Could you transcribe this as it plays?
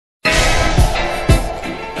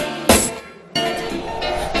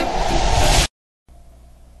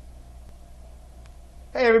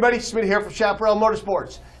everybody, Smitty here from Chaparral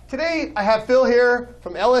Motorsports. Today I have Phil here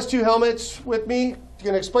from LS2 Helmets with me. He's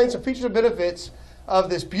going to explain some features and benefits of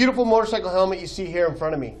this beautiful motorcycle helmet you see here in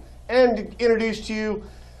front of me, and introduce to you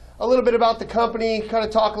a little bit about the company, kind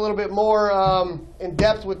of talk a little bit more in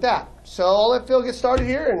depth with that. So I'll let Phil get started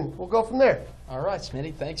here and we'll go from there. All right,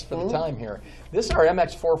 Smitty, thanks for the time here. This is our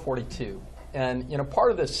MX442. And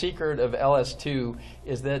part of the secret of LS2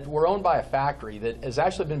 is that we're owned by a factory that has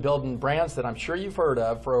actually been building brands that I'm sure you've heard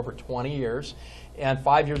of for over 20 years. And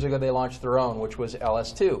 5 years ago, they launched their own, which was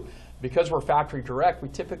LS2. Because we're factory direct, we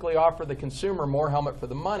typically offer the consumer more helmet for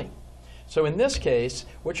the money. So in this case,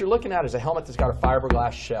 what you're looking at is a helmet that's got a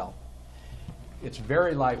fiberglass shell. It's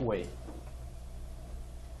very lightweight.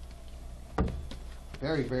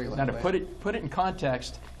 Very, very lightweight. Now to put it in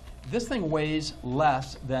context, this thing weighs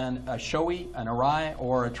less than a Shoei, an Arai,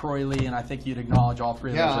 or a Troy Lee, and I think you'd acknowledge all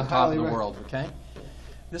three of those are top in the world, okay?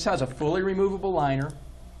 This has a fully removable liner.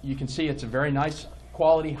 You can see it's a very nice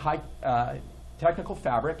quality, high technical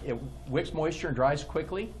fabric. It wicks moisture and dries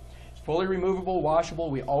quickly. It's fully removable,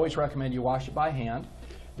 washable. We always recommend you wash it by hand.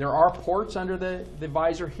 There are ports under the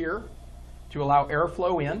visor here to allow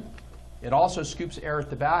airflow in. It also scoops air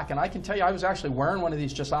at the back, and I can tell you I was actually wearing one of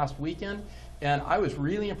these just last weekend, and I was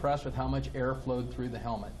really impressed with how much air flowed through the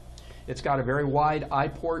helmet. It's got a very wide eye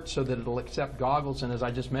port so that it'll accept goggles, and as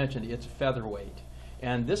I just mentioned, it's featherweight.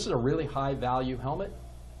 And this is a really high value helmet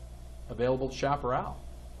available at Chaparral.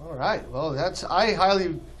 All right, well I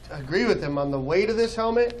highly agree with him on the weight of this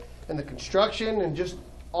helmet and the construction, and just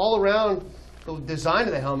all around the design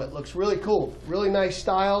of the helmet looks really cool. Really nice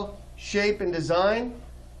style, shape, and design.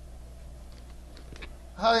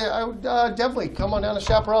 I would definitely come on down to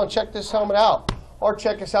Chaparral and check this helmet out, or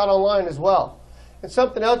check us out online as well. And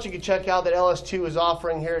something else you can check out that LS2 is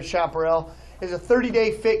offering here at Chaparral is a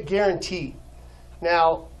 30-day fit guarantee.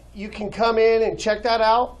 Now, you can come in and check that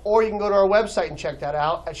out, or you can go to our website and check that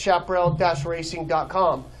out at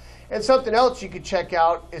chaparral-racing.com. And something else you could check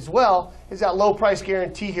out as well is that low price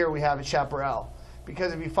guarantee here we have at Chaparral.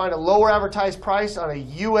 Because if you find a lower advertised price on from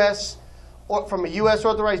a U.S.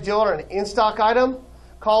 authorized dealer on an in-stock item,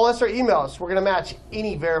 call us or email us. We're going to match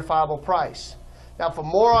any verifiable price. Now, for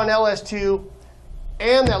more on LS2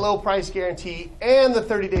 and that low price guarantee and the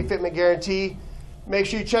 30-day fitment guarantee, make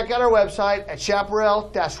sure you check out our website at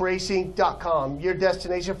chaparral-racing.com, your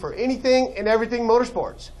destination for anything and everything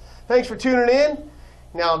motorsports. Thanks for tuning in.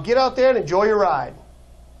 Now get out there and enjoy your ride.